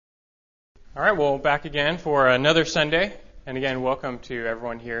All right, well, back again for another Sunday. And again, welcome to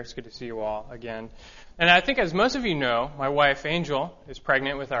everyone here. It's good to see you all again. And I think as most of you know, my wife, Angel, is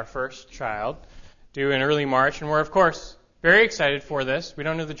pregnant with our first child, due in early March. And we're, of course, very excited for this. We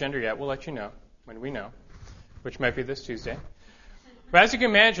don't know the gender yet. We'll let you know when we know, which might be this Tuesday. But as you can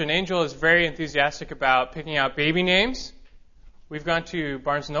imagine, Angel is very enthusiastic about picking out baby names. We've gone to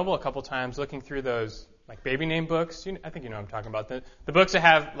Barnes & Noble a couple times looking through those like baby name books. I think you know what I'm talking about. The books that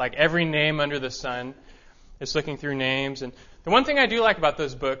have like every name under the sun. It's looking through names. And the one thing I do like about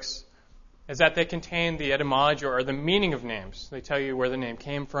those books is that they contain the etymology or the meaning of names. They tell you where the name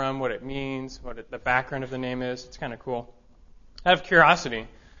came from, what it means, the background of the name is. It's kind of cool. Out of curiosity,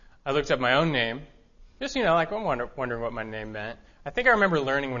 I looked up my own name. Just, like I'm wondering what my name meant. I think I remember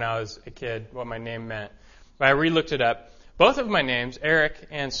learning when I was a kid what my name meant. But I re-looked it up. Both of my names, Eric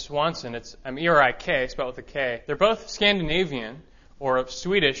and Swanson, I'm E-R-I-K, spelled with a K. They're both Scandinavian, or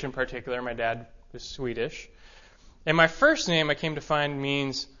Swedish in particular. My dad was Swedish. And my first name, I came to find,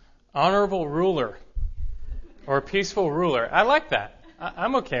 means honorable ruler, or peaceful ruler. I like that.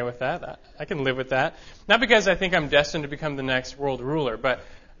 I'm okay with that. I can live with that. Not because I think I'm destined to become the next world ruler, but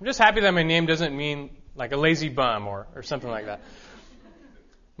I'm just happy that my name doesn't mean like a lazy bum or something like that.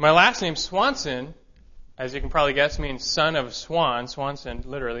 My last name, Swanson, as you can probably guess, means son of swan, Swanson,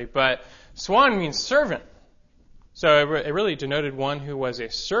 literally, but swan means servant. So it really denoted one who was a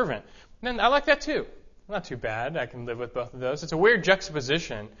servant. And I like that too. Not too bad. I can live with both of those. It's a weird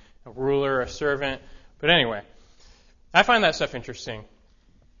juxtaposition, a ruler, a servant. But anyway, I find that stuff interesting.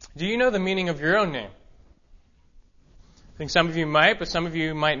 Do you know the meaning of your own name? I think some of you might, but some of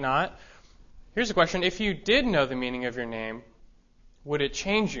you might not. Here's a question. If you did know the meaning of your name, would it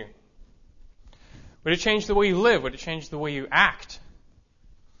change you? Would it change the way you live? Would it change the way you act?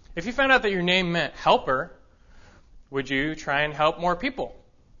 If you found out that your name meant helper, would you try and help more people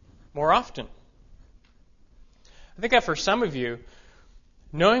more often? I think that for some of you,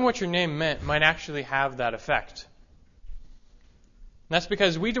 knowing what your name meant might actually have that effect. And that's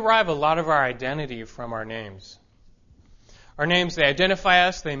because we derive a lot of our identity from our names. Our names, they identify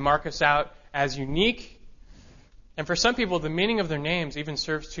us, they mark us out as unique. And for some people, the meaning of their names even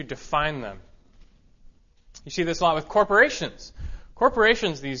serves to define them. You see this a lot with corporations.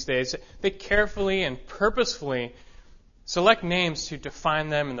 Corporations these days, they carefully and purposefully select names to define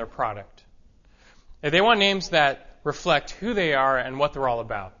them and their product. They want names that reflect who they are and what they're all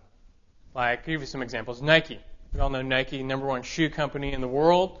about. Like, I'll give you some examples. Nike. We all know Nike, number one shoe company in the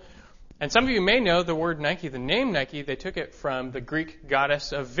world. And some of you may know the word Nike, the name Nike, they took it from the Greek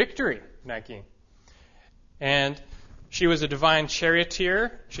goddess of victory, Nike. And she was a divine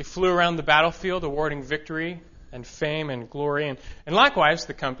charioteer. She flew around the battlefield awarding victory and fame and glory. And likewise,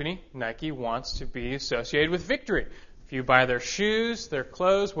 the company, Nike, wants to be associated with victory. If you buy their shoes, their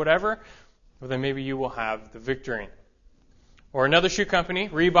clothes, whatever, well, then maybe you will have the victory. Or another shoe company,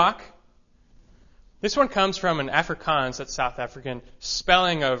 Reebok. This one comes from an Afrikaans, that's South African,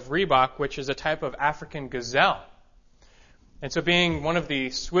 spelling of Reebok, which is a type of African gazelle. And so being one of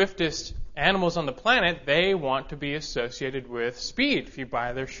the swiftest animals on the planet, they want to be associated with speed. If you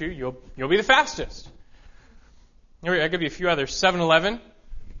buy their shoe, you'll be the fastest. I'll give you a few others. 7-Eleven.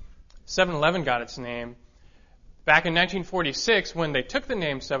 7-Eleven got its name back in 1946 when they took the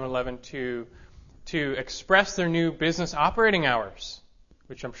name 7-Eleven to express their new business operating hours,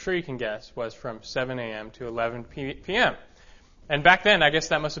 which I'm sure you can guess was from 7 a.m. to 11 p.m. And back then, I guess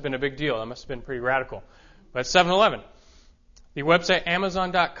that must have been a big deal. That must have been pretty radical. But 7-Eleven. The website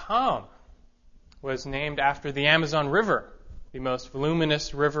Amazon.com was named after the Amazon River, the most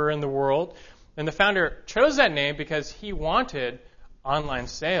voluminous river in the world. And the founder chose that name because he wanted online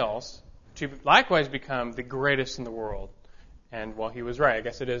sales to likewise become the greatest in the world. And, well, he was right. I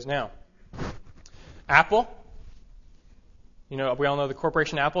guess it is now. Apple. We all know the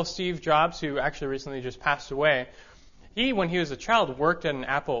corporation Apple. Steve Jobs, who actually recently just passed away, he, when he was a child, worked at an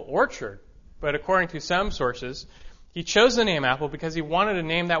apple orchard. But according to some sources, he chose the name Apple because he wanted a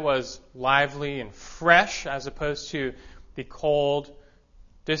name that was lively and fresh as opposed to the cold,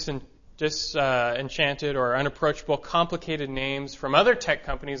 disenchanted or unapproachable, complicated names from other tech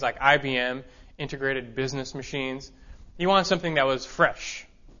companies like IBM, Integrated Business Machines. He wanted something that was fresh.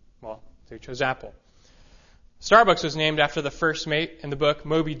 Well, so he chose Apple. Starbucks was named after the first mate in the book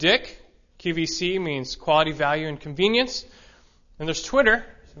Moby Dick. QVC means quality, value, and convenience. And there's Twitter.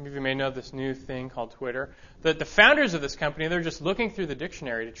 Some of you may know this new thing called Twitter. The founders of this company, they're just looking through the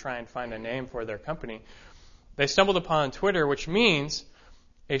dictionary to try and find a name for their company. They stumbled upon Twitter, which means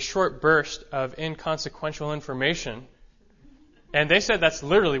a short burst of inconsequential information. And they said that's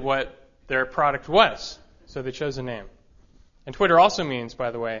literally what their product was. So they chose a name. And Twitter also means,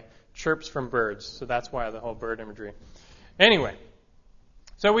 by the way, chirps from birds. So that's why the whole bird imagery. Anyway,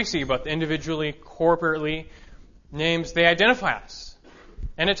 so we see both individually, corporately, names, they identify us.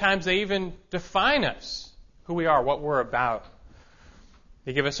 And at times they even define us, who we are, what we're about.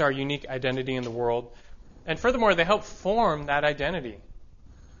 They give us our unique identity in the world. And furthermore, they help form that identity.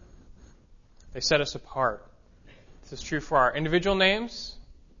 They set us apart. This is true for our individual names.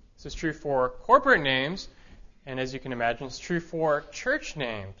 This is true for corporate names. And as you can imagine, it's true for church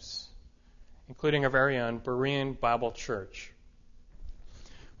names, including our very own Berean Bible Church.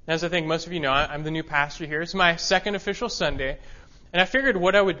 As I think most of you know, I'm the new pastor here. It's my second official Sunday. And I figured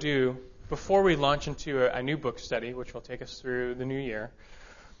what I would do before we launch into a new book study, which will take us through the new year,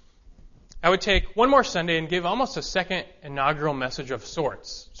 I would take one more Sunday and give almost a second inaugural message of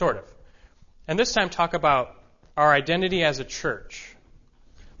sorts, sort of. And this time talk about our identity as a church.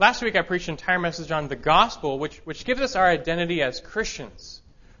 Last week I preached an entire message on the gospel, which gives us our identity as Christians.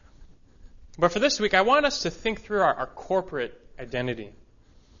 But for this week, I want us to think through our corporate identity,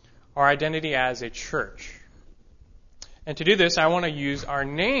 our identity as a church. And to do this, I want to use our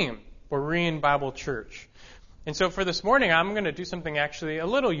name, Berean Bible Church. And so for this morning, I'm going to do something actually a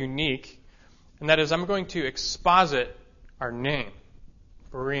little unique, and that is I'm going to exposit our name,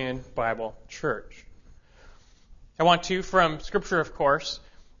 Berean Bible Church. I want to, from Scripture, of course,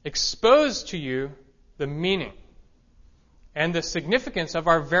 expose to you the meaning and the significance of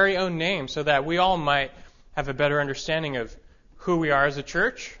our very own name so that we all might have a better understanding of who we are as a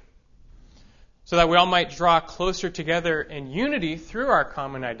church, so that we all might draw closer together in unity through our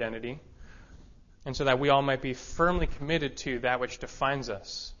common identity, and so that we all might be firmly committed to that which defines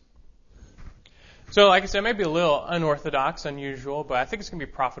us. So, like I said, it may be a little unorthodox, unusual, but I think it's going to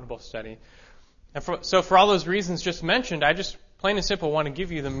be a profitable study. And so for all those reasons just mentioned, I just plain and simple want to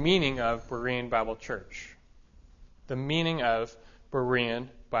give you the meaning of Berean Bible Church. The meaning of Berean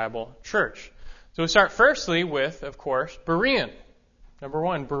Bible Church. So we start firstly with, of course, Berean. Number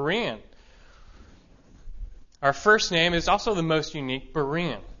one, Berean. Our first name is also the most unique,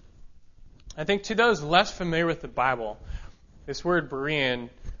 Berean. I think to those less familiar with the Bible, this word Berean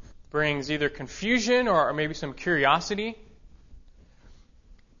brings either confusion or maybe some curiosity.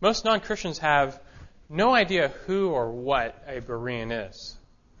 Most non-Christians have no idea who or what a Berean is.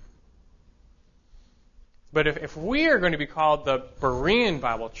 But if we are going to be called the Berean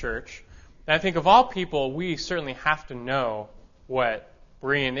Bible Church, then I think of all people, we certainly have to know what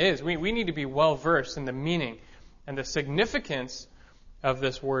Berean is. We need to be well versed in the meaning and the significance of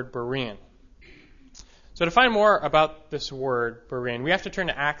this word Berean. So to find more about this word Berean, we have to turn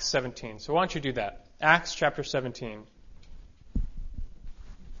to Acts 17. So why don't you do that? Acts chapter 17.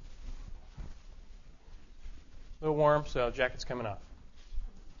 A little warm, so jacket's coming off.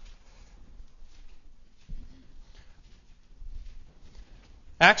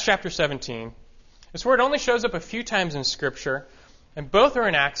 Acts chapter 17. This word only shows up a few times in Scripture, and both are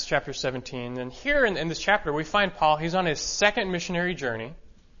in Acts chapter 17. And here in this chapter, we find Paul. He's on his second missionary journey,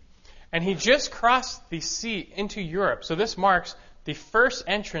 and he just crossed the sea into Europe. So this marks the first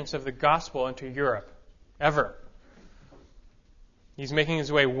entrance of the gospel into Europe ever. He's making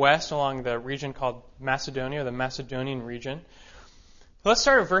his way west along the region called Macedonia, the Macedonian region. Let's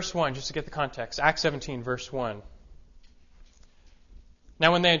start at verse 1 just to get the context. Acts 17, verse 1.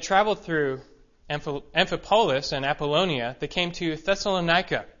 Now when they had traveled through Amphipolis and Apollonia, they came to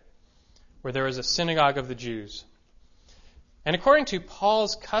Thessalonica, where there was a synagogue of the Jews. And according to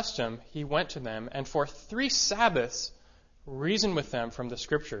Paul's custom, he went to them and for 3 Sabbaths reasoned with them from the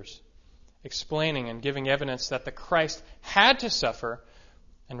Scriptures, explaining and giving evidence that the Christ had to suffer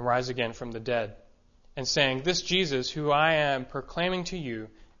and rise again from the dead, and saying, "This Jesus, who I am proclaiming to you,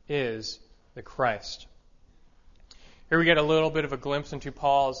 is the Christ." Here we get a little bit of a glimpse into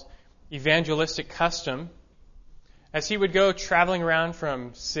Paul's evangelistic custom. As he would go traveling around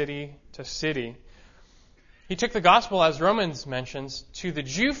from city to city, he took the gospel, as Romans mentions, to the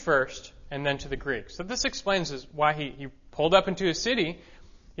Jew first and then to the Greek. So this explains why he pulled up into a city.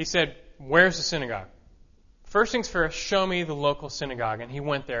 He said, "Where's the synagogue? First things first, show me the local synagogue." And he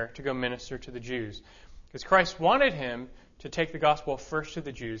went there to go minister to the Jews. Because Christ wanted him to take the gospel first to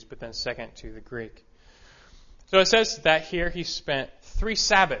the Jews, but then second to the Greek. So it says that here he spent 3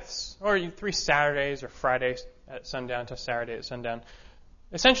 Sabbaths, or 3 Saturdays or Fridays at sundown to Saturday at sundown.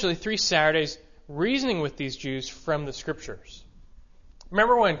 Essentially 3 Saturdays reasoning with these Jews from the Scriptures.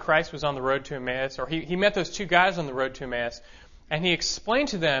 Remember when Christ was on the road to Emmaus, or he met those 2 guys on the road to Emmaus, and he explained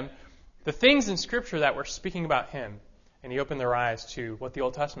to them the things in Scripture that were speaking about him, and he opened their eyes to what the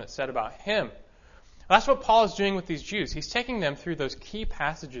Old Testament said about him. That's what Paul is doing with these Jews. He's taking them through those key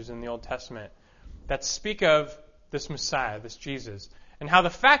passages in the Old Testament that speak of this Messiah, this Jesus, and how the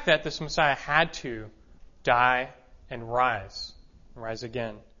fact that this Messiah had to die and rise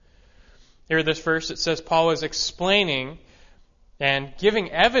again. Here in this verse it says Paul was explaining and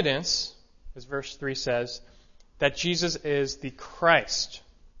giving evidence, as verse 3 says, that Jesus is the Christ.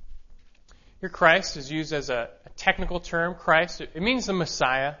 Here Christ is used as a technical term. Christ, it means the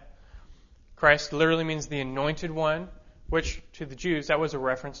Messiah. Christ literally means the anointed one, which to the Jews, that was a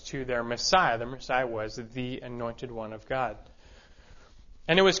reference to their Messiah. The Messiah was the anointed one of God.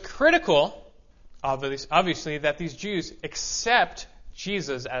 And it was critical, obviously, that these Jews accept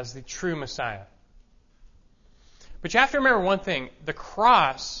Jesus as the true Messiah. But you have to remember one thing. The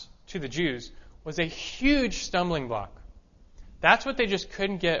cross, to the Jews, was a huge stumbling block. That's what they just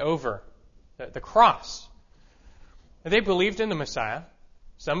couldn't get over, the cross. They believed in the Messiah.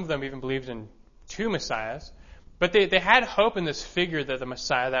 Some of them even believed in two Messiahs. But they had hope in this figure, that the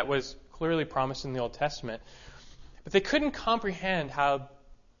Messiah that was clearly promised in the Old Testament. But they couldn't comprehend how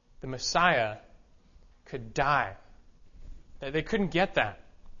the Messiah could die. They couldn't get that.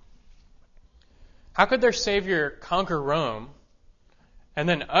 How could their Savior conquer Rome and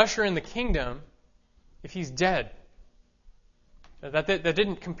then usher in the kingdom if he's dead? That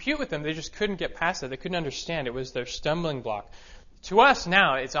didn't compute with them. They just couldn't get past it. They couldn't understand. It was their stumbling block. To us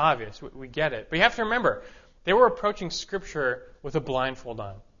now, it's obvious. We get it. But you have to remember, they were approaching Scripture with a blindfold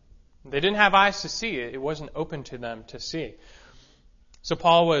on. They didn't have eyes to see. It wasn't open to them to see. So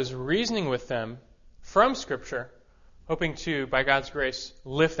Paul was reasoning with them from Scripture, hoping to, by God's grace,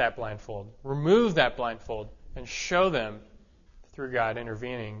 lift that blindfold, remove that blindfold, and show them, through God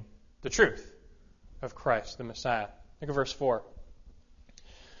intervening, the truth of Christ, the Messiah. Look at verse 4.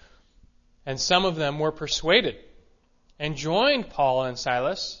 And some of them were persuaded and joined Paul and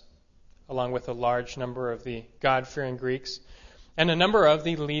Silas, along with a large number of the God-fearing Greeks, and a number of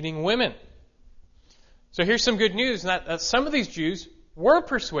the leading women. So here's some good news, that some of these Jews were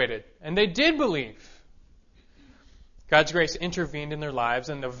persuaded, and they did believe. God's grace intervened in their lives,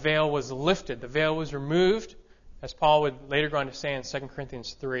 and the veil was lifted. The veil was removed, as Paul would later go on to say in 2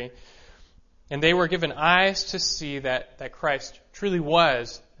 Corinthians 3. And they were given eyes to see that Christ truly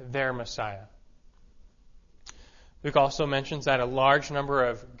was their Messiah. Luke also mentions that a large number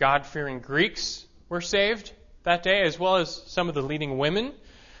of God-fearing Greeks were saved that day, as well as some of the leading women.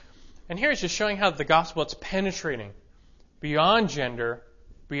 And here it's just showing how the gospel, it's penetrating beyond gender,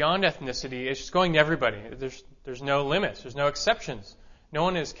 beyond ethnicity. It's just going to everybody. There's no limits. There's no exceptions. No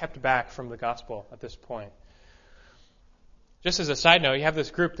one is kept back from the gospel at this point. Just as a side note, you have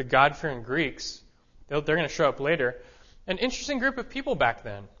this group, the God-fearing Greeks. They're going to show up later. An interesting group of people back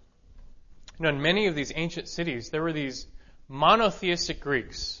then. You know, in many of these ancient cities, there were these monotheistic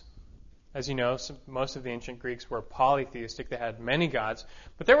Greeks. As you know, most of the ancient Greeks were polytheistic. They had many gods.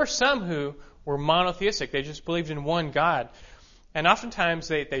 But there were some who were monotheistic. They just believed in one God. And oftentimes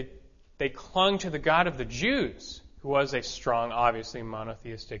they clung to the God of the Jews, who was a strong, obviously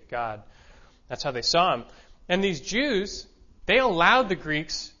monotheistic God. That's how they saw him. And these Jews, they allowed the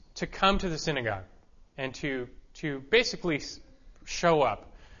Greeks to come to the synagogue and to basically show up.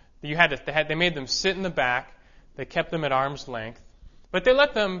 They made them sit in the back. They kept them at arm's length. But they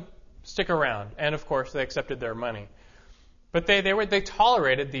let them stick around. And, of course, they accepted their money. But they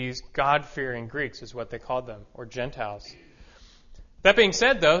tolerated these God-fearing Greeks, is what they called them, or Gentiles. That being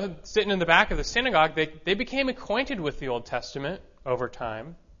said, though, sitting in the back of the synagogue, they became acquainted with the Old Testament over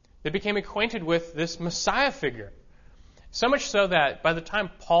time. They became acquainted with this Messiah figure. So much so that by the time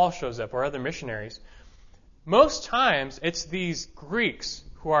Paul shows up, or other missionaries, most times it's these Greeks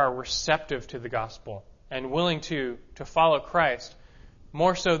who are receptive to the gospel and willing to follow Christ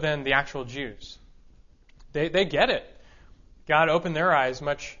more so than the actual Jews. They get it. God opened their eyes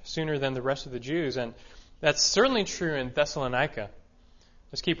much sooner than the rest of the Jews, and that's certainly true in Thessalonica.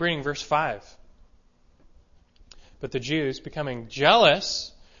 Let's keep reading verse 5. But the Jews, becoming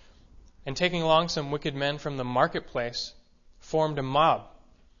jealous and taking along some wicked men from the marketplace, formed a mob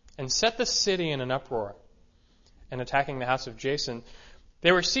and set the city in an uproar. And attacking the house of Jason,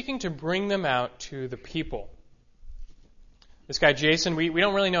 they were seeking to bring them out to the people. This guy Jason, we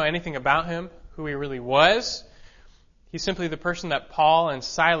don't really know anything about him, who he really was. He's simply the person that Paul and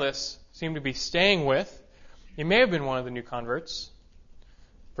Silas seemed to be staying with. He may have been one of the new converts.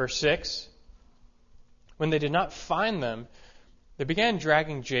 Verse 6, when they did not find them, they began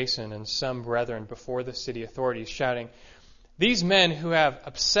dragging Jason and some brethren before the city authorities, shouting, "These men who have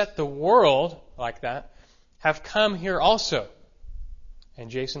upset the world," like that, "have come here also."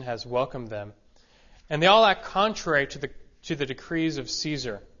 And Jason has welcomed them. And they all act contrary to the decrees of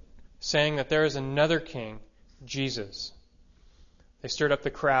Caesar, saying that there is another king, Jesus. They stirred up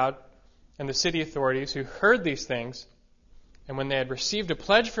the crowd and the city authorities who heard these things, and when they had received a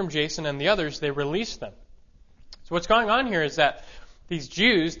pledge from Jason and the others, they released them. So what's going on here is that these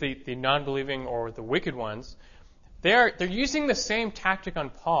Jews, the non-believing or the wicked ones, they're using the same tactic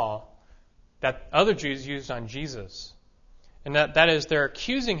on Paul that other Jews used on Jesus. And that is, they're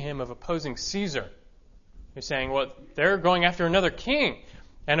accusing him of opposing Caesar. They're saying, well, they're going after another king.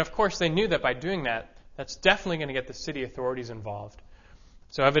 And of course, they knew that by doing that, that's definitely going to get the city authorities involved.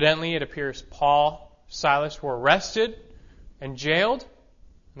 So evidently, it appears Paul, Silas were arrested and jailed.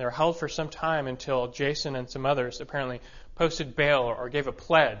 And they were held for some time until Jason and some others apparently posted bail or gave a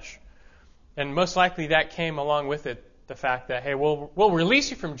pledge. And most likely that came along with it, the fact that, hey, we'll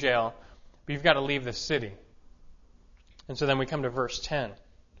release you from jail, but you've got to leave the city. And so then we come to verse 10.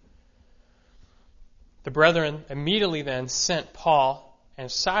 The brethren immediately then sent Paul and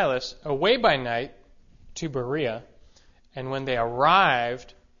Silas away by night to Berea, and when they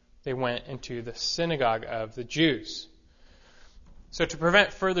arrived, they went into the synagogue of the Jews. So to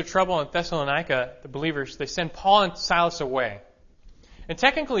prevent further trouble in Thessalonica, the believers, they send Paul and Silas away. And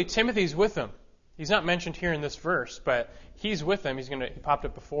technically, Timothy's with them. He's not mentioned here in this verse, but he's with them. He popped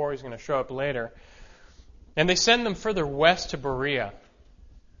up before. He's going to show up later. And they send them further west to Berea.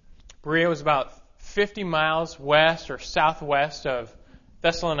 Berea was about 50 miles west or southwest of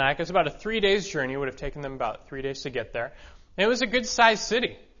Thessalonica. It's about a 3 days journey. It would have taken them about 3 days to get there. And it was a good-sized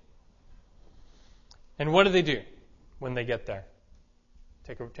city. And what do when they get there?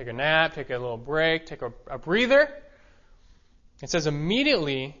 Take a nap, take a little break, take a breather. It says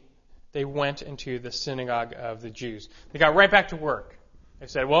immediately they went into the synagogue of the Jews. They got right back to work. They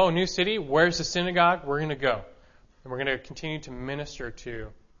said, well, new city, where's the synagogue? We're going to go. And we're going to continue to minister to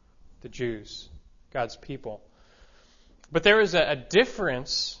the Jews, God's people. But there is a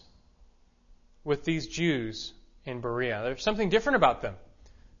difference with these Jews in Berea. There's something different about them.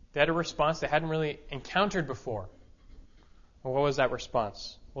 They had a response they hadn't really encountered before. Well, what was that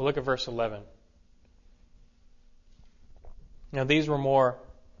response? Well, look at verse 11. Now, these were more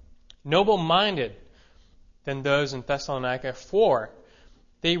noble-minded than those in Thessalonica, for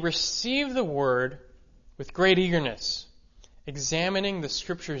they received the word with great eagerness, examining the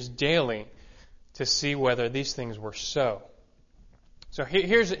Scriptures daily to see whether these things were so. So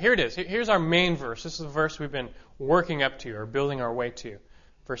here it is. Here's our main verse. This is the verse we've been working up to or building our way to.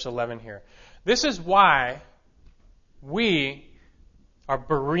 Verse 11 here. This is why we are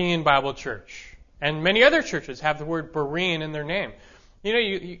Berean Bible Church. And many other churches have the word Berean in their name. You know,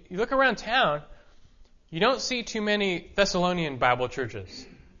 you look around town, you don't see too many Thessalonian Bible churches.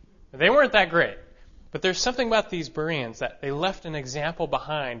 They weren't that great. But there's something about these Bereans that they left an example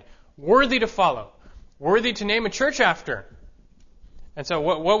behind, worthy to follow, worthy to name a church after. And so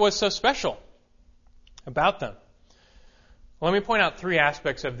what was so special about them? Well, let me point out three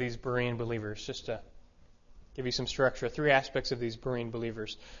aspects of these Berean believers, just to give you some structure. Three aspects of these Berean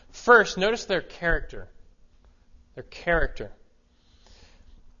believers. First, notice their character. Their character.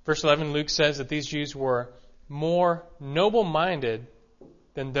 Verse 11, Luke says that these Jews were more noble-minded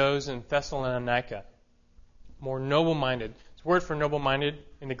than those in Thessalonica. More noble-minded. This word for noble-minded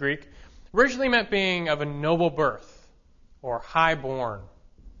in the Greek originally meant being of a noble birth or high-born.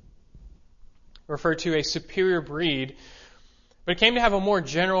 Referred to a superior breed, but it came to have a more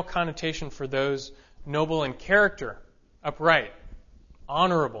general connotation for those noble in character, upright,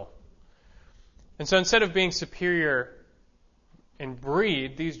 honorable. And so instead of being superior in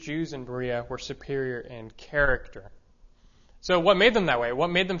breed, these Jews in Berea were superior in character. So what made them that way? What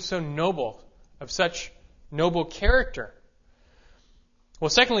made them so noble, of such noble character? Well,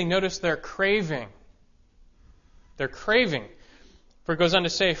 secondly, notice their craving. Their craving. For it goes on to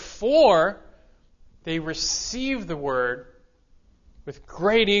say, for they received the word with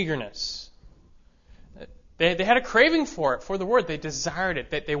great eagerness. They had a craving for it, for the word. They desired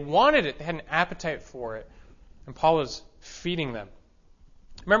it. They wanted it. They had an appetite for it. And Paul was feeding them.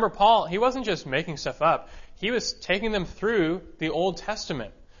 Remember, Paul, he wasn't just making stuff up. He was taking them through the Old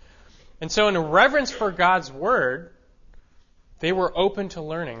Testament. And so in a reverence for God's word, they were open to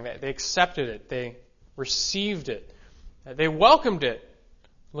learning. They accepted it. They received it. They welcomed it,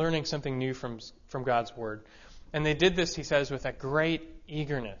 learning something new from God's word. And they did this, he says, with a great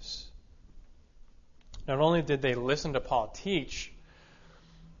eagerness. Not only did they listen to Paul teach,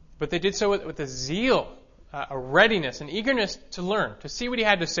 but they did so with a zeal, a readiness, an eagerness to learn, to see what he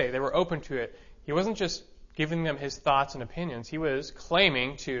had to say. They were open to it. He wasn't just giving them his thoughts and opinions. He was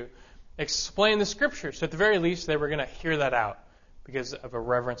claiming to explain the Scriptures. So at the very least, they were going to hear that out because of a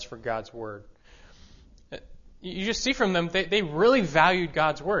reverence for God's word. You just see from them, they really valued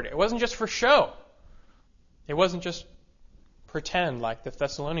God's word. It wasn't just for show. It wasn't just pretend like the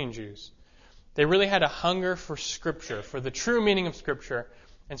Thessalonian Jews. They really had a hunger for Scripture, for the true meaning of Scripture.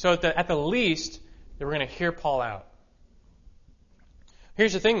 And so at the least, they were going to hear Paul out.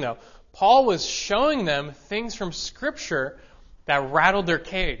 Here's the thing, though. Paul was showing them things from Scripture that rattled their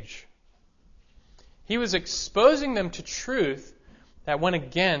cage. He was exposing them to truth that went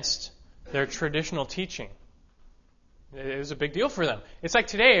against their traditional teaching. It was a big deal for them. It's like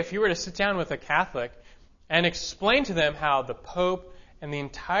today, if you were to sit down with a Catholic and explain to them how the Pope and the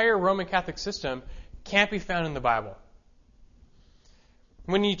entire Roman Catholic system can't be found in the Bible.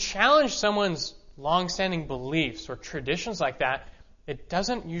 When you challenge someone's long-standing beliefs or traditions like that, it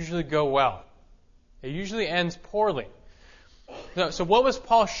doesn't usually go well. It usually ends poorly. So what was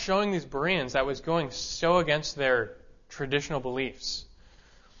Paul showing these Bereans that was going so against their traditional beliefs?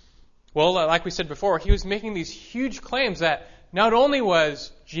 Well, like we said before, he was making these huge claims that not only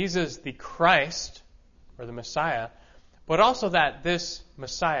was Jesus the Christ, or the Messiah, but also that this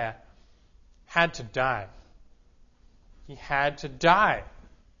Messiah had to die. He had to die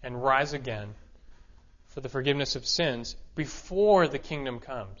and rise again for the forgiveness of sins before the kingdom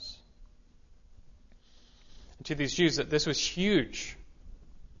comes. And to these Jews, that this was huge.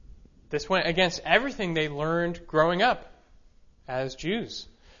 This went against everything they learned growing up as Jews.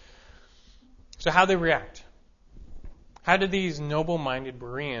 So how did they react? How did these noble-minded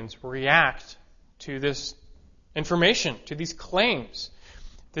Bereans react to this information, to these claims?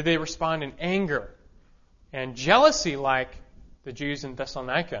 Did they respond in anger and jealousy like the Jews in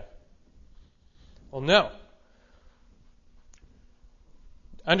Thessalonica? Well, no.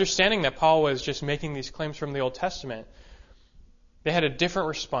 Understanding that Paul was just making these claims from the Old Testament, they had a different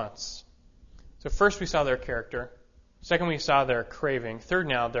response. So first we saw their character. Second we saw their craving. Third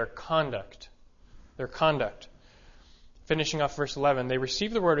now, their conduct. Their conduct. Finishing off verse 11, they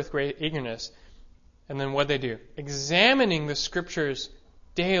received the word with great eagerness. And then what did they do? Examining the Scriptures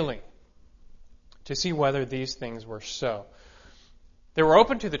daily to see whether these things were so. They were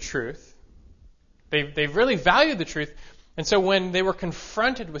open to the truth. They really valued the truth. And so when they were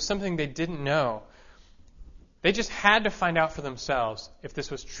confronted with something they didn't know, they just had to find out for themselves if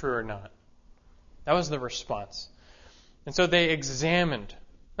this was true or not. That was the response. And so they examined,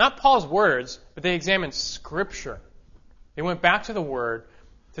 not Paul's words, but they examined Scripture. They went back to the Word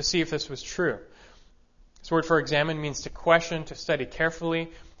to see if this was true. This word for examine means to question, to study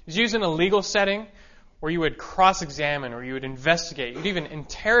carefully. It's used in a legal setting where you would cross-examine or you would investigate. You'd even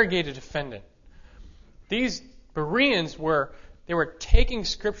interrogate a defendant. These Bereans were taking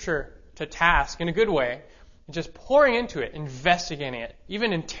Scripture to task in a good way and just pouring into it, investigating it,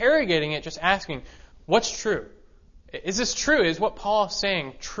 even interrogating it, just asking, what's true? Is this true? Is what Paul is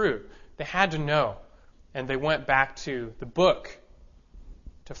saying true? They had to know. And they went back to the book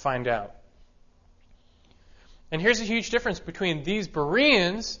to find out. And here's a huge difference between these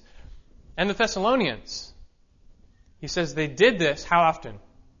Bereans and the Thessalonians. He says they did this how often?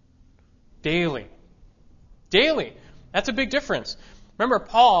 Daily. Daily. That's a big difference. Remember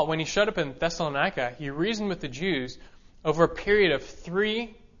Paul, when he showed up in Thessalonica, he reasoned with the Jews over a period of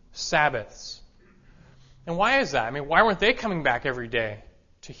 3 Sabbaths. And why is that? I mean, why weren't they coming back every day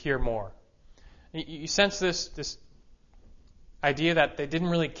to hear more? You sense this idea that they didn't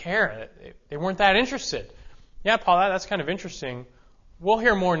really care. They weren't that interested. Yeah, Paul, that's kind of interesting. We'll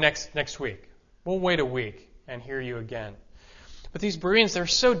hear more next week. We'll wait a week and hear you again. But these Bereans, they're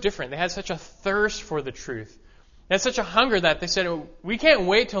so different. They had such a thirst for the truth. They had such a hunger that they said, we can't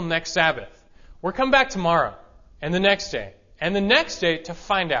wait till next Sabbath. We're coming back tomorrow and the next day and the next day to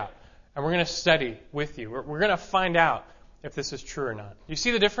find out. And we're going to study with you. We're going to find out if this is true or not. You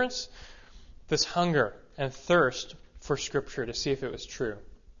see the difference? This hunger and thirst for Scripture to see if it was true.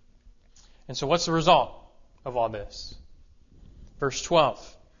 And so what's the result of all this? Verse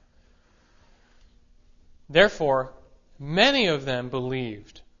 12. Therefore, many of them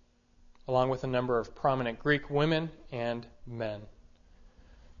believed, along with a number of prominent Greek women and men.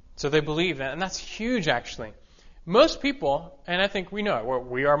 So they believed, and that's huge actually. Most people, and I think we know it,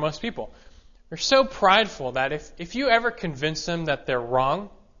 we are most people, are so prideful that if you ever convince them that they're wrong,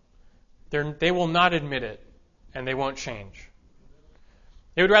 they will not admit it, and they won't change.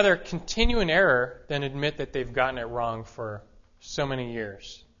 They would rather continue in error than admit that they've gotten it wrong for so many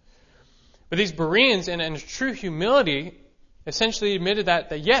years. But these Bereans, in true humility, essentially admitted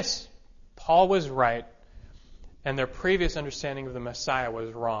that yes, Paul was right, and their previous understanding of the Messiah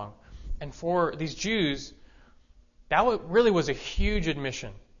was wrong. And for these Jews, that really was a huge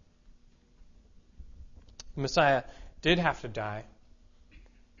admission. The Messiah did have to die.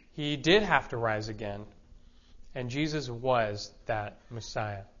 He did have to rise again. And Jesus was that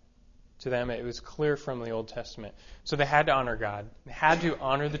Messiah. To them, it was clear from the Old Testament. So they had to honor God. They had to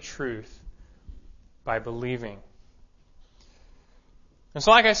honor the truth by believing. And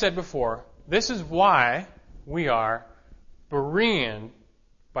so like I said before, this is why we are Berean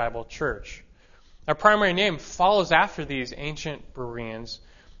Bible Church. Our primary name follows after these ancient Bereans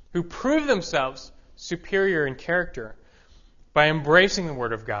who proved themselves superior in character by embracing the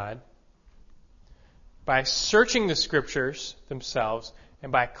Word of God, by searching the Scriptures themselves,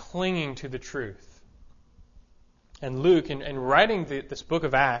 and by clinging to the truth. And Luke, in writing this book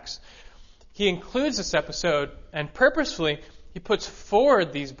of Acts, he includes this episode, and purposefully he puts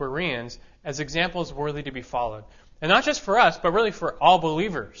forward these Bereans as examples worthy to be followed. And not just for us, but really for all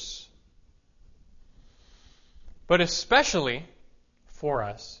believers. But especially for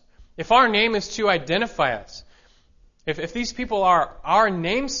us. If our name is to identify us, if these people are our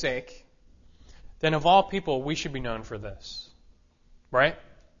namesake, then of all people, we should be known for this. Right?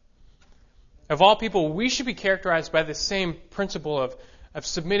 Of all people, we should be characterized by the same principle of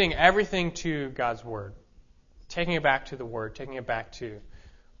submitting everything to God's Word. Taking it back to the Word, taking it back to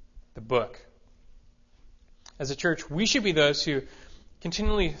the book. As a church, we should be those who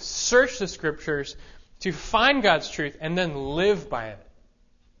continually search the Scriptures to find God's truth and then live by it,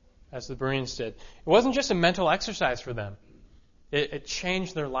 as the Bereans did. It wasn't just a mental exercise for them. It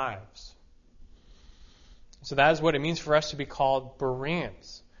changed their lives. So that is what it means for us to be called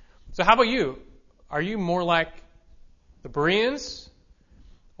Bereans. So how about you? Are you more like the Bereans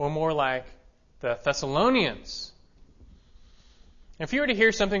or more like the Thessalonians? If you were to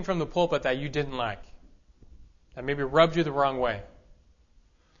hear something from the pulpit that you didn't like, that maybe rubbed you the wrong way,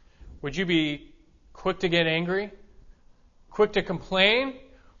 would you be quick to get angry, quick to complain,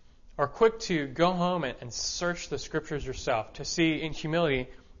 or quick to go home and search the Scriptures yourself to see in humility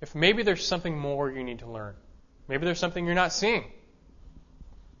if maybe there's something more you need to learn? Maybe there's something you're not seeing.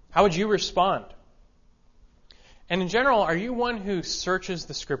 How would you respond? And in general, are you one who searches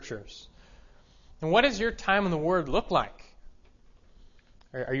the Scriptures? And what does your time in the Word look like?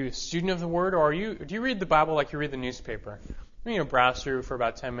 Are you a student of the Word, or do you read the Bible like you read the newspaper? You browse through for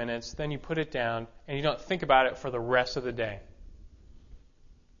about 10 minutes, then you put it down, and you don't think about it for the rest of the day.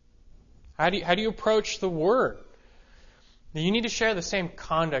 How do you approach the Word? You need to share the same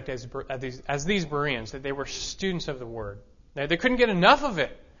conduct as these Bereans, that they were students of the Word. They couldn't get enough of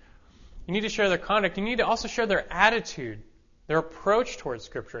it. You need to share their conduct. You need to also share their attitude, their approach towards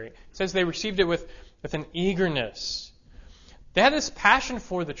Scripture. It says they received it with an eagerness. They had this passion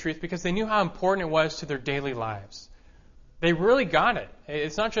for the truth because they knew how important it was to their daily lives. They really got it.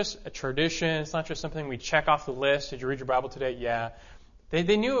 It's not just a tradition. It's not just something we check off the list. Did you read your Bible today? Yeah.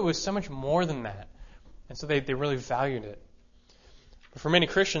 They knew it was so much more than that. And so they really valued it. But for many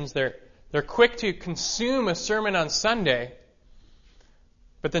Christians, they're quick to consume a sermon on Sunday,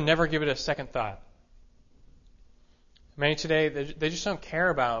 but then never give it a second thought. Many today, they just don't care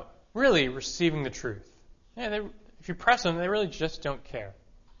about really receiving the truth. Yeah, if you press them, they really just don't care.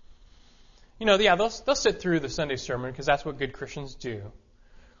 They'll sit through the Sunday sermon because that's what good Christians do.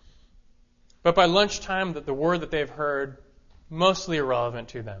 But by lunchtime, the word that they've heard, mostly irrelevant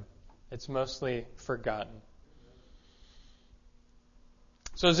to them. It's mostly forgotten.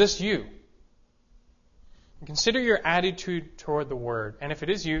 So is this you? Consider your attitude toward the Word. And if it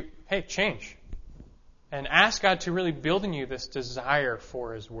is you, hey, change. And ask God to really build in you this desire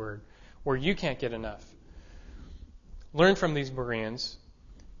for His Word, where you can't get enough. Learn from these Bereans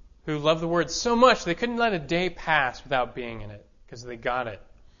who loved the Word so much they couldn't let a day pass without being in it, because they got it.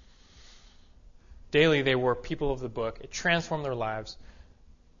 Daily they were people of the book. It transformed their lives.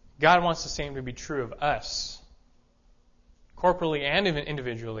 God wants the same to be true of us, corporally and even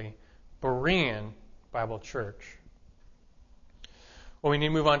individually, Berean Bible Church. Well, we need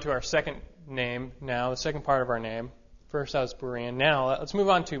to move on to our second name now, the second part of our name. First, that was Berean. Now, let's move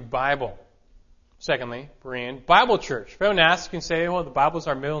on to Bible. Secondly, Berean Bible Church. If anyone asks, you can say, well, the Bible is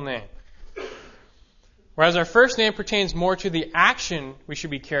our middle name. Whereas our first name pertains more to the action we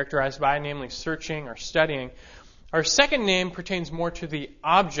should be characterized by, namely searching or studying, our second name pertains more to the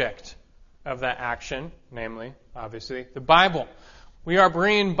object of that action, namely, obviously, the Bible. We are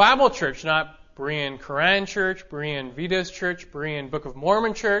Berean Bible Church, not Berean Koran Church, Berean Vidas Church, Berean Book of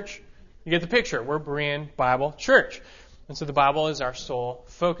Mormon Church. You get the picture. We're Berean Bible Church. And so the Bible is our sole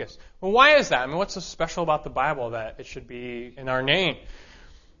focus. Well, why is that? What's so special about the Bible that it should be in our name?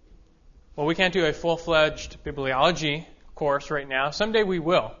 Well, we can't do a full-fledged bibliology course right now. Someday we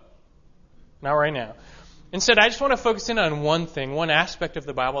will. Not right now. Instead, I just want to focus in on one thing, one aspect of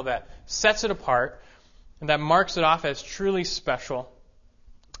the Bible that sets it apart and that marks it off as truly special,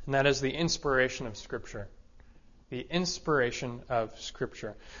 and that is the inspiration of Scripture. The inspiration of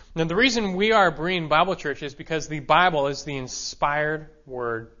Scripture. Now, the reason we are Berean Bible Church is because the Bible is the inspired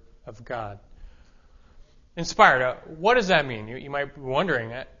Word of God. Inspired. What does that mean? You might be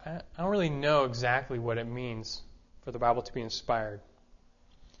wondering. I don't really know exactly what it means for the Bible to be inspired.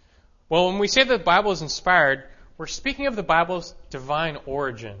 Well, when we say that the Bible is inspired, we're speaking of the Bible's divine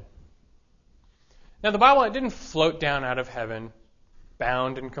origin. Now, the Bible, it didn't float down out of heaven,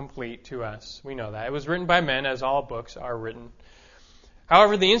 bound and complete to us. We know that. It was written by men, as all books are written.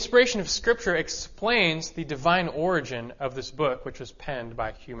 However, the inspiration of Scripture explains the divine origin of this book, which was penned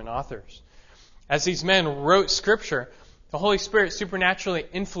by human authors. As these men wrote Scripture, the Holy Spirit supernaturally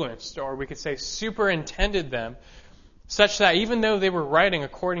influenced, or we could say superintended them, such that even though they were writing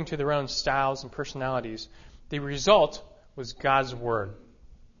according to their own styles and personalities, the result was God's Word.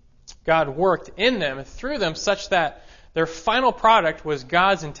 God worked in them and through them such that their final product was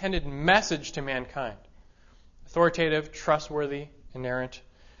God's intended message to mankind. Authoritative, trustworthy, inerrant.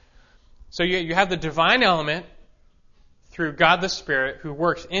 So you have the divine element through God the Spirit who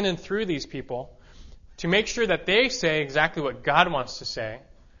works in and through these people to make sure that they say exactly what God wants to say.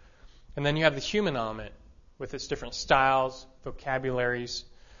 And then you have the human element with its different styles, vocabularies.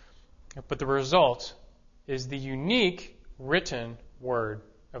 But the result is the unique written Word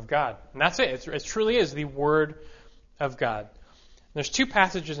of God. And that's it. It truly is the Word of God. There's two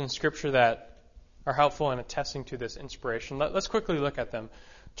passages in Scripture that are helpful in attesting to this inspiration. Let's quickly look at them.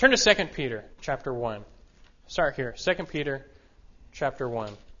 Turn to 2 Peter chapter 1. Start here. 2 Peter chapter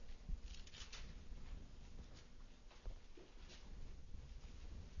 1.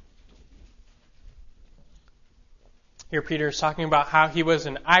 Here Peter is talking about how he was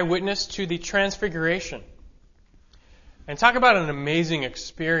an eyewitness to the transfiguration. And talk about an amazing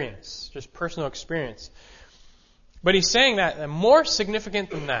experience, just personal experience. But he's saying that more significant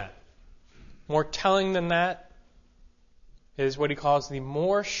than that, more telling than that, is what he calls the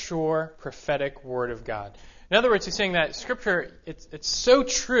more sure prophetic Word of God. In other words, he's saying that Scripture, it's so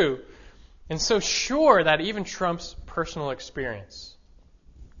true and so sure that it even trumps personal experience.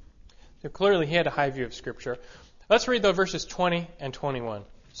 So clearly he had a high view of Scripture. Let's read the verses 20 and 21.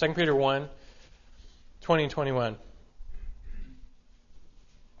 2 Peter 1, 20 and 21.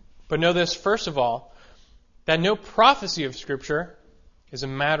 But know this, first of all, that no prophecy of Scripture is a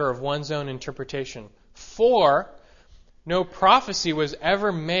matter of one's own interpretation. For no prophecy was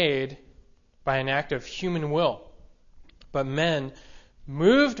ever made by an act of human will, but men,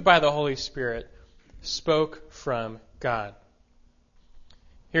 moved by the Holy Spirit, spoke from God.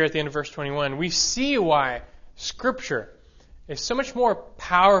 Here at the end of verse 21, we see why Scripture is so much more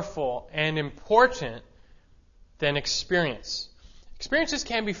powerful and important than experience. Experiences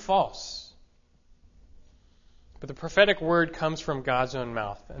can be false, but the prophetic word comes from God's own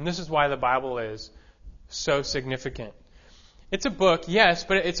mouth. And this is why the Bible is so significant. It's a book, yes,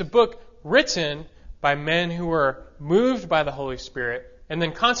 but it's a book written by men who were moved by the Holy Spirit and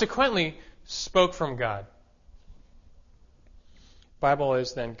then consequently spoke from God. The Bible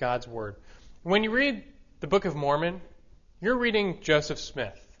is then God's word. When you read the Book of Mormon, you're reading Joseph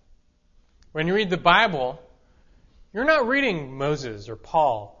Smith. When you read the Bible, you're not reading Moses or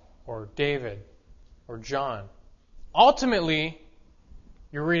Paul or David or John. Ultimately,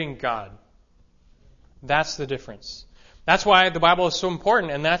 you're reading God. That's the difference. That's why the Bible is so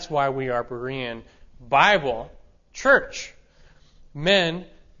important, and that's why we are Berean Bible Church. Men,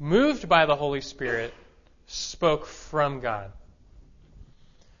 moved by the Holy Spirit, spoke from God.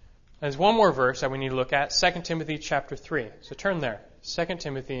 There's one more verse that we need to look at, 2 Timothy chapter 3. So turn there. 2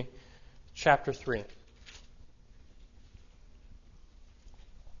 Timothy chapter 3.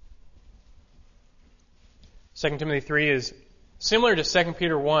 2 Timothy 3 is similar to 2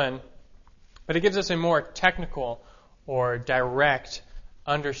 Peter 1, but it gives us a more technical or direct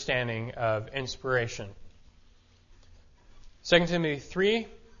understanding of inspiration. 2 Timothy 3,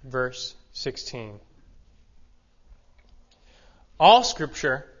 verse 16. All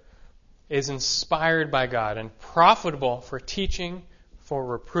Scripture is inspired by God and profitable for teaching, for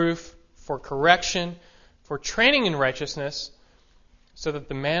reproof, for correction, for training in righteousness, so that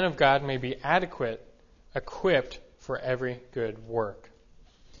the man of God may be adequate, equipped for every good work.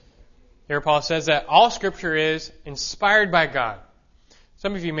 Here Paul says that all Scripture is inspired by God.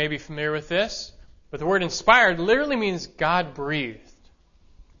 Some of you may be familiar with this, but the word inspired literally means God breathed.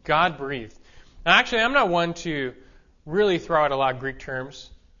 God breathed. Now actually, I'm not one to really throw out a lot of Greek terms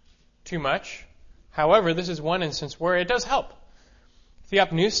too much. However, this is one instance where it does help.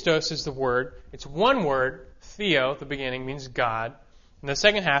 Theopneustos is the word. It's one word. Theo, the beginning, means God. And the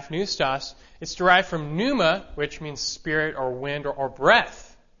second half, neustos, it's derived from pneuma, which means spirit or wind or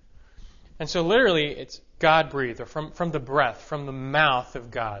breath. And so literally, it's God breathed, or from the breath, from the mouth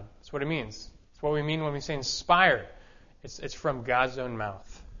of God. That's what it means. It's what we mean when we say inspired. It's from God's own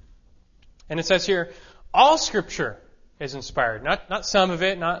mouth. And it says here, All Scripture is inspired. Not some of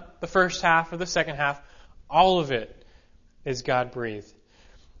it, not the first half or the second half. All of it is God-breathed.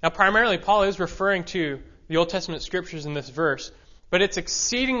 Now, primarily, Paul is referring to the Old Testament Scriptures in this verse, but it's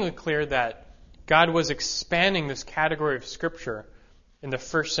exceedingly clear that God was expanding this category of Scripture in the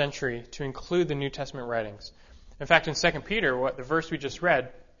first century to include the New Testament writings. In fact, in 2 Peter, the verse we just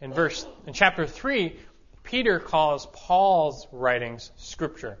read, in chapter 3, Peter calls Paul's writings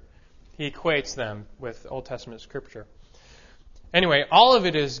Scripture. He equates them with Old Testament Scripture. Anyway, all of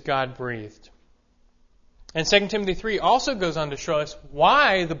it is God-breathed. And 2 Timothy 3 also goes on to show us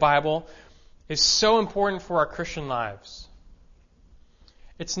why the Bible is so important for our Christian lives.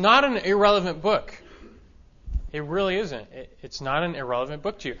 It's not an irrelevant book. It really isn't. It's not an irrelevant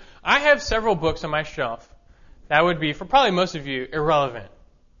book to you. I have several books on my shelf that would be, for probably most of you, irrelevant.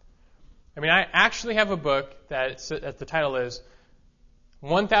 I mean, I actually have a book that the title is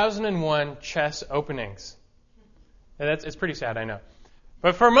 1001 Chess Openings. It's pretty sad, I know.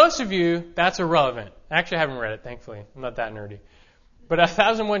 But for most of you, that's irrelevant. I actually haven't read it, thankfully. I'm not that nerdy. But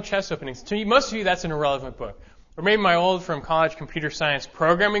 1001 Chess Openings, to most of you, that's an irrelevant book. Or maybe my old from college computer science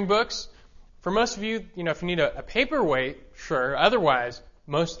programming books. For most of you, if you need a paperweight, sure. Otherwise,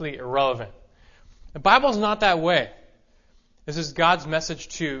 mostly irrelevant. The Bible's not that way. This is God's message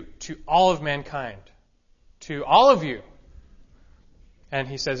to all of mankind, to all of you. And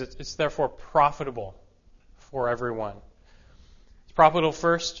he says it's therefore profitable for everyone. It's profitable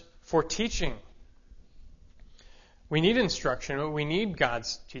first for teaching. We need instruction. We need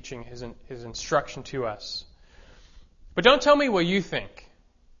God's teaching, His instruction to us. But don't tell me what you think.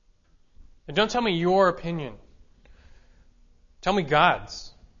 And don't tell me your opinion. Tell me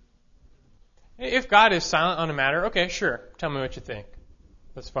God's. If God is silent on a matter, okay, sure, tell me what you think.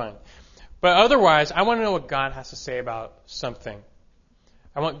 That's fine. But otherwise, I want to know what God has to say about something.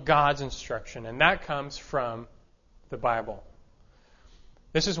 I want God's instruction, and that comes from the Bible.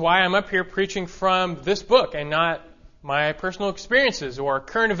 This is why I'm up here preaching from this book and not my personal experiences or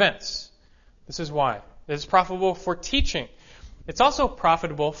current events. This is why. It is profitable for teaching. It's also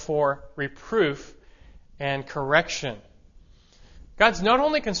profitable for reproof and correction. God's not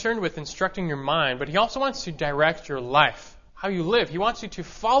only concerned with instructing your mind, but He also wants to direct your life, how you live. He wants you to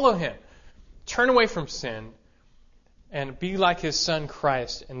follow Him, turn away from sin, and be like His Son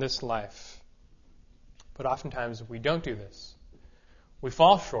Christ in this life. But oftentimes we don't do this. We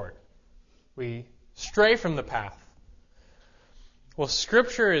fall short. We stray from the path. Well,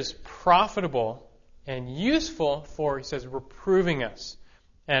 Scripture is profitable and useful for, he says, reproving us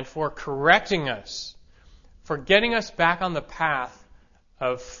and for correcting us, for getting us back on the path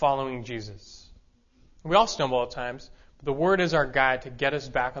of following Jesus. We all stumble at times, but the Word is our guide to get us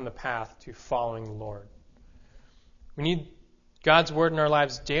back on the path to following the Lord. We need God's Word in our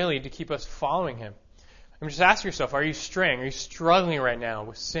lives daily to keep us following Him. And just ask yourself, are you straying? Are you struggling right now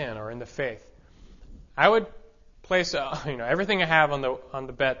with sin or in the faith? I would place everything I have on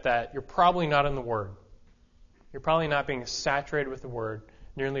the bet that you're probably not in the Word. You're probably not being saturated with the Word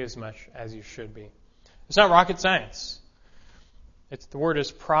nearly as much as you should be. It's not rocket science. The Word is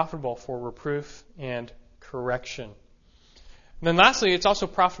profitable for reproof and correction. And then lastly, it's also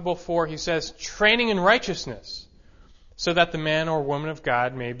profitable for, he says, training in righteousness, so that the man or woman of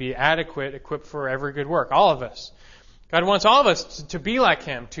God may be adequate, equipped for every good work. All of us. God wants all of us to be like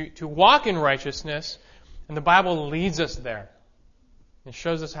Him, to walk in righteousness, and the Bible leads us there. It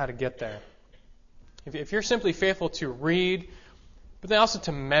shows us how to get there. If you're simply faithful to read, but then also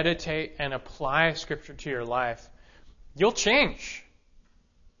to meditate and apply Scripture to your life, you'll change.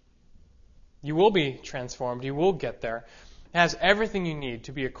 You will be transformed. You will get there. It has everything you need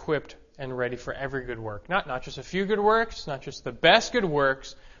to be equipped and ready for every good work. Not just a few good works, not just the best good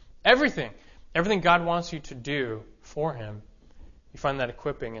works, everything. Everything God wants you to do for Him. You find that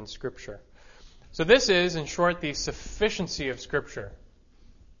equipping in Scripture. So this is, in short, the sufficiency of Scripture.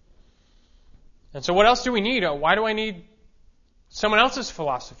 And so what else do we need? Why do I need someone else's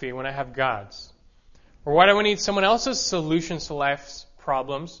philosophy when I have God's? Or why do I need someone else's solutions to life's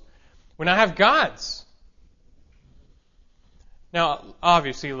problems when I have God's? Now,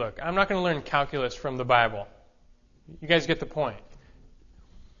 obviously, look, I'm not going to learn calculus from the Bible. You guys get the point.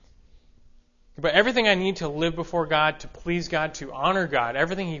 But everything I need to live before God, to please God, to honor God,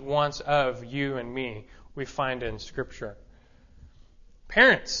 everything He wants of you and me, we find in Scripture.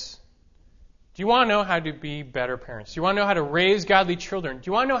 Parents, do you want to know how to be better parents? Do you want to know how to raise godly children? Do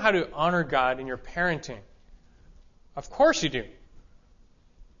you want to know how to honor God in your parenting? Of course you do.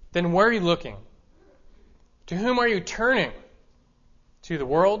 Then where are you looking? To whom are you turning? To the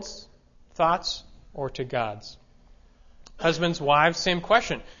world's thoughts or to God's? Husbands, wives, same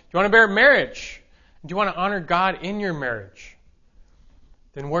question. Do you want a better marriage? Do you want to honor God in your marriage?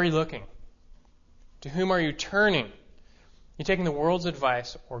 Then where are you looking? To whom are you turning? You taking the world's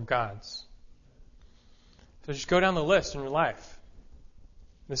advice or God's? So just go down the list in your life.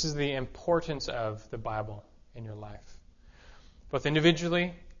 This is the importance of the Bible in your life. Both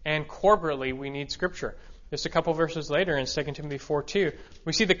individually and corporately, we need Scripture. Just a couple verses later in 2 Timothy 4:2,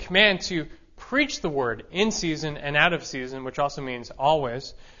 we see the command to preach the word in season and out of season, which also means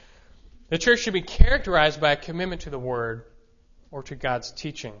always. The church should be characterized by a commitment to the word or to God's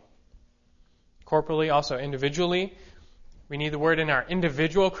teaching. Corporately, also individually, we need the word in our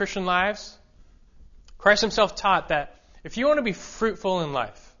individual Christian lives. Christ himself taught that if you want to be fruitful in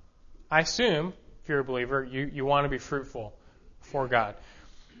life, I assume, if you're a believer, you want to be fruitful for God.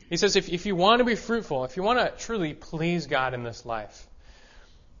 He says if you want to be fruitful, if you want to truly please God in this life,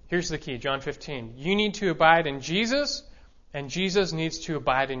 here's the key, John 15. You need to abide in Jesus, and Jesus needs to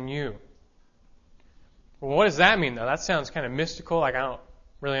abide in you. Well, what does that mean, though? That sounds kind of mystical, like I don't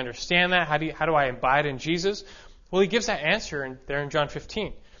really understand that. How do I abide in Jesus? Well, he gives that answer there in John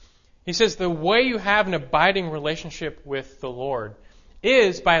 15. He says the way you have an abiding relationship with the Lord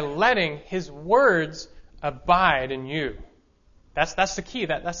is by letting his words abide in you. That's the key.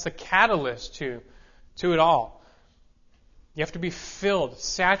 That's the catalyst to it all. You have to be filled,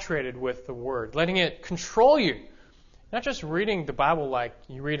 saturated with the Word, letting it control you. Not just reading the Bible like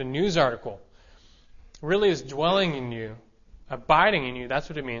you read a news article. It really is dwelling in you, abiding in you. That's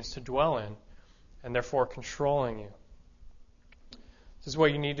what it means to dwell in, and therefore controlling you. This is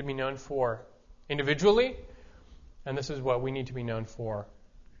what you need to be known for individually, and this is what we need to be known for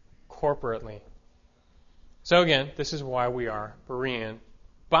corporately. So again, this is why we are Berean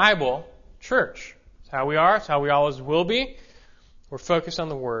Bible Church. It's how we are. It's how we always will be. We're focused on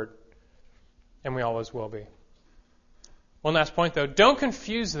the Word, and we always will be. One last point, though. Don't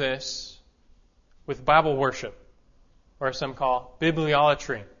confuse this with Bible worship, or as some call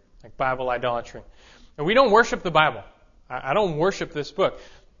bibliolatry, like Bible idolatry. And we don't worship the Bible. I don't worship this book.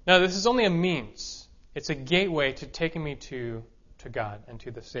 No, this is only a means. It's a gateway to taking me to God and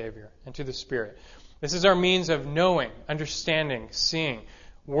to the Savior and to the Spirit. This is our means of knowing, understanding, seeing,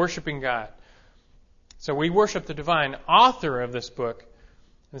 worshiping God. So we worship the divine author of this book.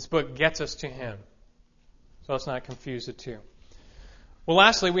 This book gets us to him. So let's not confuse the two. Well,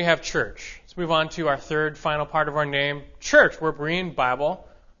 lastly, we have church. Let's move on to our third, final part of our name, church. We're Berean Bible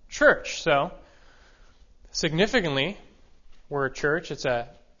Church. So, significantly, we're a church. It's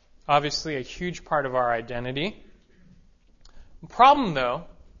obviously a huge part of our identity. The problem, though,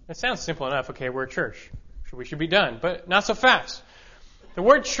 it sounds simple enough. Okay, we're a church. We should be done. But not so fast. The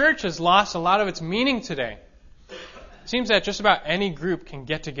word church has lost a lot of its meaning today. It seems that just about any group can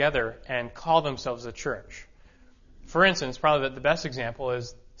get together and call themselves a church. For instance, probably the best example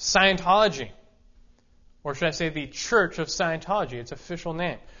is Scientology. Or should I say the Church of Scientology, its official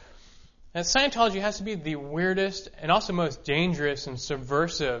name. And Scientology has to be the weirdest and also most dangerous and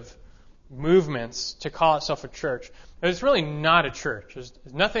subversive movements to call itself a church. But it's really not a church. There's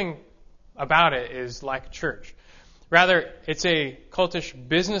nothing about it is like a church. Rather, it's a cultish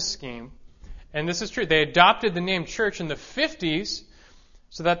business scheme. And this is true. They adopted the name church in the 50s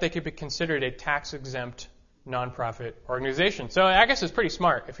so that they could be considered a tax-exempt nonprofit organization. So I guess it's pretty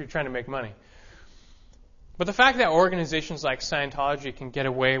smart if you're trying to make money. But the fact that organizations like Scientology can get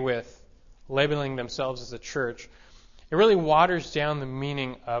away with labeling themselves as a church, it really waters down the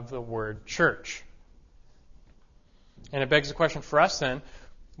meaning of the word church. And it begs the question for us then,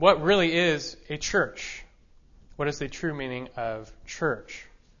 what really is a church? What is the true meaning of church?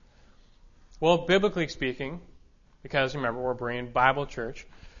 Well, biblically speaking, because remember, we're Berean Bible Church,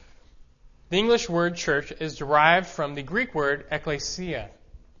 the English word church is derived from the Greek word ekklesia.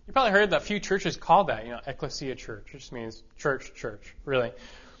 You probably heard that a few churches called that, ecclesia church. It just means church, really.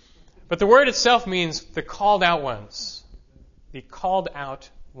 But the word itself means the called out ones. The called out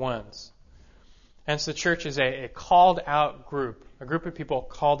ones. Hence, the church is a called out group, a group of people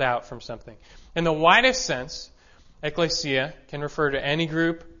called out from something. In the widest sense, ecclesia can refer to any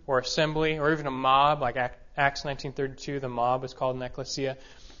group or assembly or even a mob, like Acts 19:32, the mob is called an ecclesia.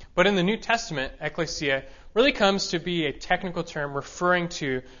 But in the New Testament, ecclesia really comes to be a technical term referring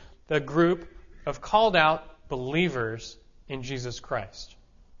to the group of called out believers in Jesus Christ.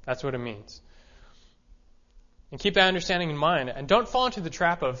 That's what it means. And keep that understanding in mind. And don't fall into the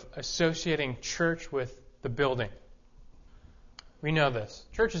trap of associating church with the building. We know this.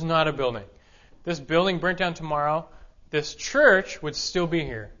 Church is not a building. This building burnt down tomorrow, this church would still be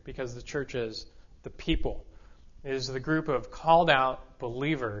here because the church is the people. It is the group of called out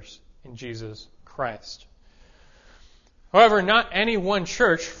believers in Jesus Christ. However, not any one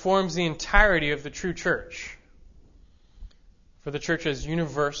church forms the entirety of the true church. For the church is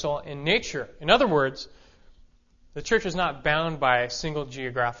universal in nature. In other words, the church is not bound by a single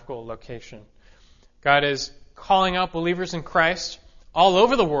geographical location. God is calling out believers in Christ all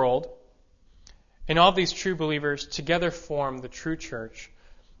over the world, and all these true believers together form the true church,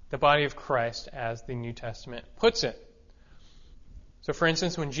 the body of Christ, as the New Testament puts it. So, for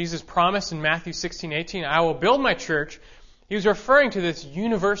instance, when Jesus promised in Matthew 16:18, "I will build my church," he was referring to this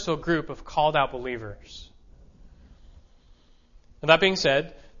universal group of called out believers. With that being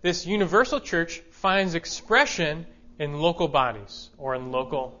said, this universal church finds expression in local bodies or in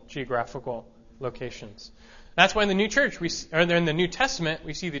local geographical locations. That's why in the in the New Testament,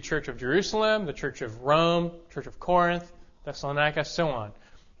 we see the Church of Jerusalem, the Church of Rome, Church of Corinth, Thessalonica, so on.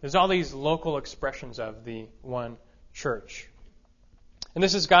 There's all these local expressions of the one church. And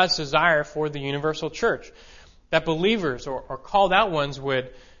this is God's desire for the universal church, that believers or called out ones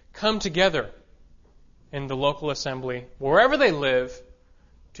would come together in the local assembly, wherever they live,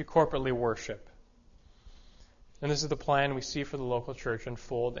 to corporately worship. And this is the plan we see for the local church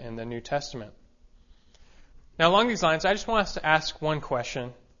unfold in the New Testament. Now, along these lines, I just want us to ask one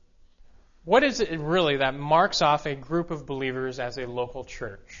question. What is it really that marks off a group of believers as a local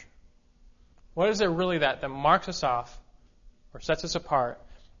church? What is it really that marks us off or sets us apart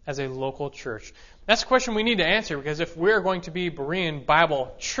as a local church? That's a question we need to answer, because if we're going to be Berean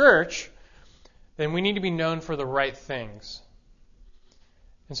Bible Church, then we need to be known for the right things.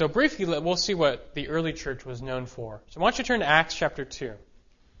 And so briefly, we'll see what the early church was known for. So I want you to turn to Acts chapter 2.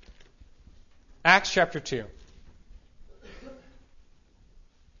 Acts chapter 2.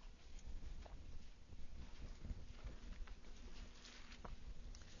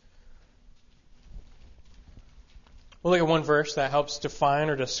 We'll look at one verse that helps define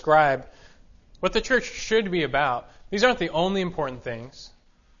or describe what the church should be about. These aren't the only important things,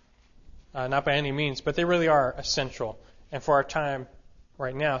 not by any means, but they really are essential, and for our time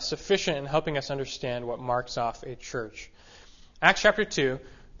right now, sufficient in helping us understand what marks off a church. Acts chapter 2,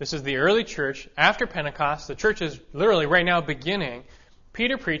 this is the early church after Pentecost. The church is literally right now beginning.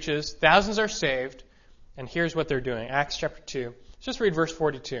 Peter preaches, thousands are saved, and here's what they're doing. Acts chapter 2. Let's just read verse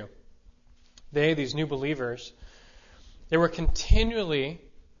 42. They, these new believers, they were continually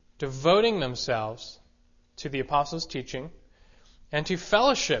devoting themselves to the apostles' teaching and to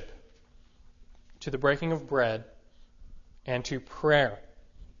fellowship, to the breaking of bread, and to prayer.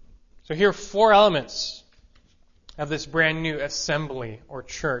 So here, 4 elements of this brand new assembly or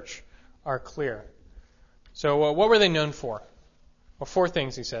church are clear. So what were they known for? Well, 4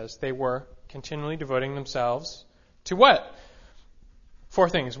 things, he says. They were continually devoting themselves to what? 4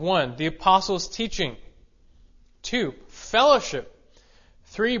 things. 1, the apostles' teaching. 2, fellowship.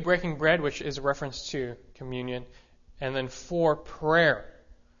 3, breaking bread, which is a reference to communion. And then 4, prayer.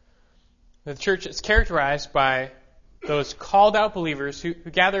 The church is characterized by those called out believers who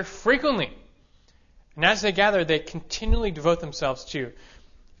gather frequently. And as they gather, they continually devote themselves to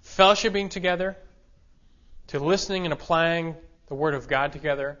fellowshipping together, to listening and applying the Word of God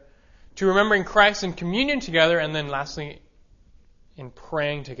together, to remembering Christ in communion together, and then lastly, in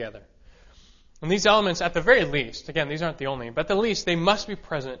praying together. And these elements, at the very least, again, these aren't the only, but at the least, they must be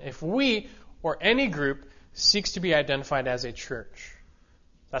present if we or any group seeks to be identified as a church.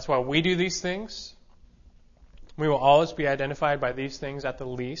 That's why we do these things. We will always be identified by these things at the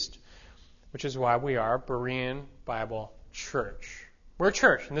least, which is why we are Berean Bible Church. We're a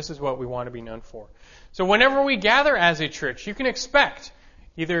church, and this is what we want to be known for. So whenever we gather as a church, you can expect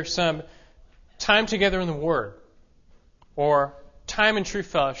either some time together in the Word, or time in true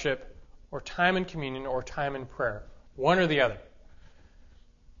fellowship, or time in communion, or time in prayer. One or the other.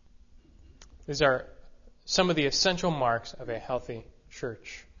 These are some of the essential marks of a healthy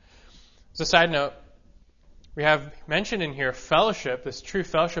church. As a side note, we have mentioned in here fellowship, this true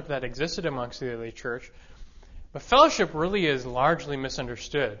fellowship that existed amongst the early church. But fellowship really is largely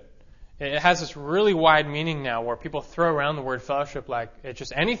misunderstood. It has this really wide meaning now where people throw around the word fellowship like it's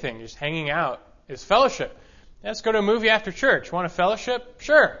just anything, just hanging out is fellowship. Let's go to a movie after church. Want a fellowship?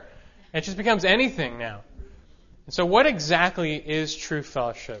 Sure. It just becomes anything now. And so what exactly is true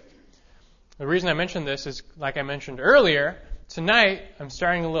fellowship? The reason I mention this is, like I mentioned earlier, tonight I'm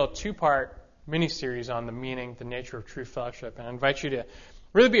starting a little 2-part mini-series on the meaning, the nature of true fellowship. And I invite you to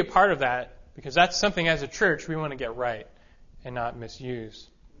really be a part of that, because that's something as a church we want to get right and not misuse.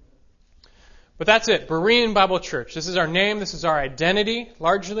 But that's it. Berean Bible Church. This is our name. This is our identity,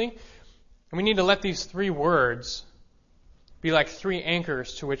 largely. And we need to let these 3 words be like 3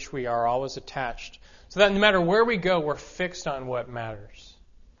 anchors to which we are always attached, so that no matter where we go, we're fixed on what matters.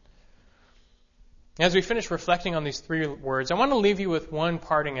 As we finish reflecting on these three words, I want to leave you with one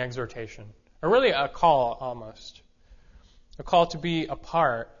parting exhortation, or really a call almost. A call to be a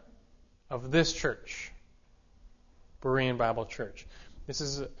part of this church, Berean Bible Church. This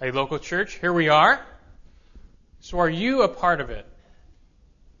is a local church. Here we are. So are you a part of it?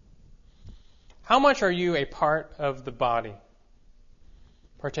 How much are you a part of the body?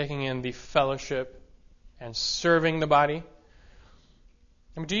 Partaking in the fellowship and serving the body?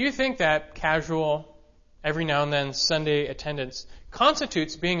 Do you think that casual, every now and then Sunday attendance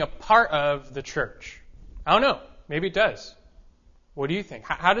constitutes being a part of the church? I don't know. Maybe it does. What do you think?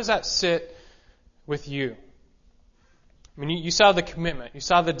 How does that sit with you? I mean, you saw the commitment. You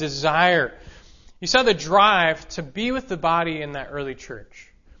saw the desire. You saw the drive to be with the body in that early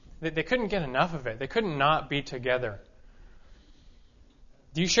church. They couldn't get enough of it. They couldn't not be together.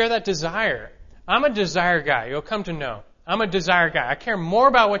 Do you share that desire? I'm a desire guy. You'll come to know. I'm a desire guy. I care more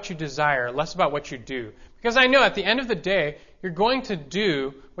about what you desire, less about what you do. Because I know at the end of the day, you're going to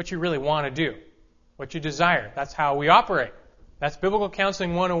do what you really want to do, what you desire. That's how we operate. That's Biblical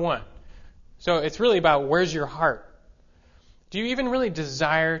Counseling 101. So it's really about where's your heart. Do you even really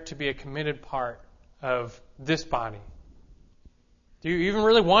desire to be a committed part of this body? Do you even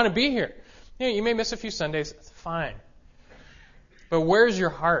really want to be here? You may miss a few Sundays. That's fine. But where's your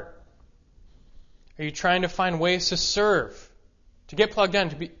heart? Are you trying to find ways to serve, to get plugged in,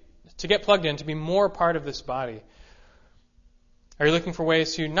 to be more part of this body? Are you looking for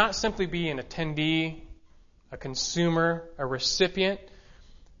ways to not simply be an attendee, a consumer, a recipient,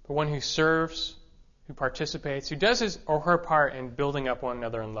 but one who serves, who participates, who does his or her part in building up one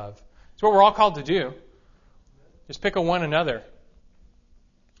another in love? It's what we're all called to do. Just pick a one another.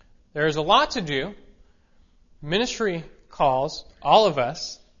 There is a lot to do. Ministry calls all of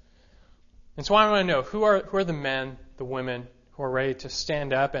us. And so I want to know, who are the men, the women who are ready to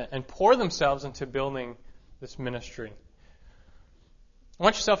stand up and pour themselves into building this ministry? I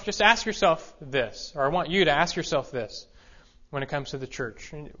want yourself, just ask yourself this, or I want you to ask yourself this when it comes to the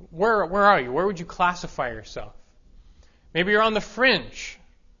church. Where are you? Where would you classify yourself? Maybe you're on the fringe.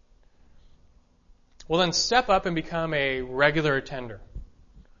 Well, then step up and become a regular attender.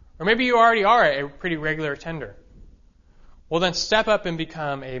 Or maybe you already are a pretty regular attender. Well, then step up and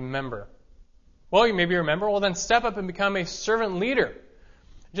become a member. Well, maybe you're a member. Well, then step up and become a servant leader.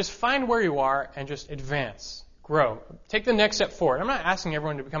 Just find where you are and just advance, grow. Take the next step forward. I'm not asking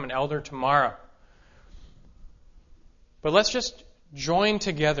everyone to become an elder tomorrow. But let's just join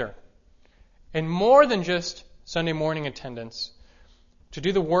together. And more than just Sunday morning attendance, to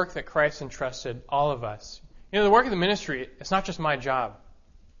do the work that Christ entrusted all of us. The work of the ministry, it's not just my job,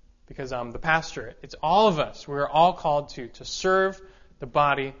 because I'm the pastor. It's all of us. We're all called to serve the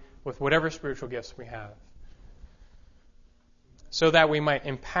body with whatever spiritual gifts we have, so that we might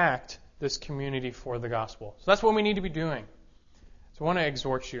impact this community for the gospel. So that's what we need to be doing. So I want to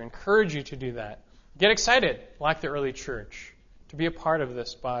exhort you, encourage you to do that. Get excited, like the early church, to be a part of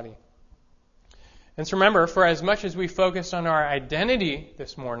this body. And so remember, for as much as we focus on our identity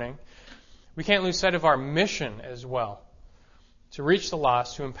this morning, we can't lose sight of our mission as well. To reach the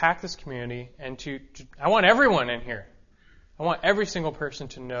lost, to impact this community, and I want everyone in here. I want every single person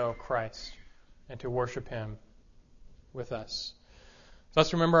to know Christ and to worship Him with us. So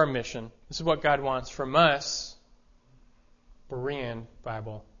let's remember our mission. This is what God wants from us, Berean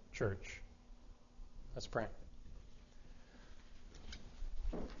Bible Church. Let's pray.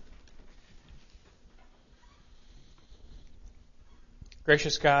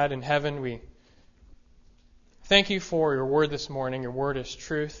 Gracious God in heaven, we thank you for your word this morning. Your word is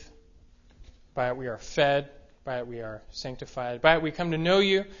truth. By it we are fed. By it we are sanctified. By it we come to know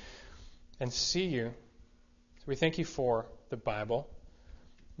you and see you. So we thank you for the Bible.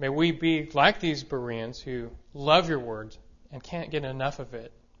 May we be like these Bereans who love your word and can't get enough of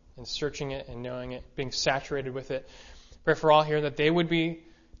it, and searching it and knowing it, being saturated with it. Pray for all here that they would be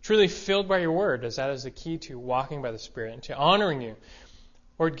truly filled by your word, as that is the key to walking by the Spirit and to honoring you.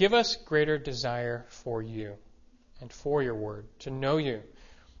 Lord, give us greater desire for you and for your word, to know you.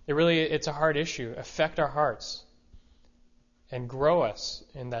 It's a hard issue. Affect our hearts and grow us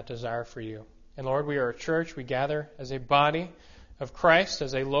in that desire for you. And Lord, we are a church. We gather as a body of Christ,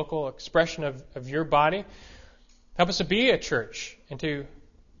 as a local expression of your body. Help us to be a church and to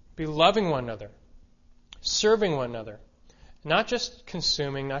be loving one another, serving one another, not just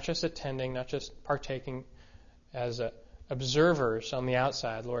consuming, not just attending, not just partaking as observers on the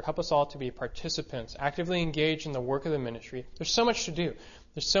outside. Lord, help us all to be participants, actively engaged in the work of the ministry. There's so much to do.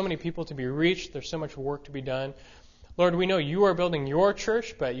 There's so many people to be reached. There's so much work to be done. Lord, we know you are building your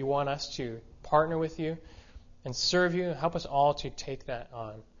church, but you want us to partner with you and serve you. Help us all to take that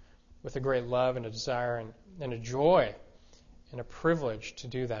on. with a great love and a desire and a joy and a privilege to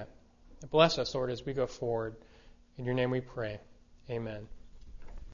do that. Bless us, Lord, as we go forward. In your name we pray. Amen.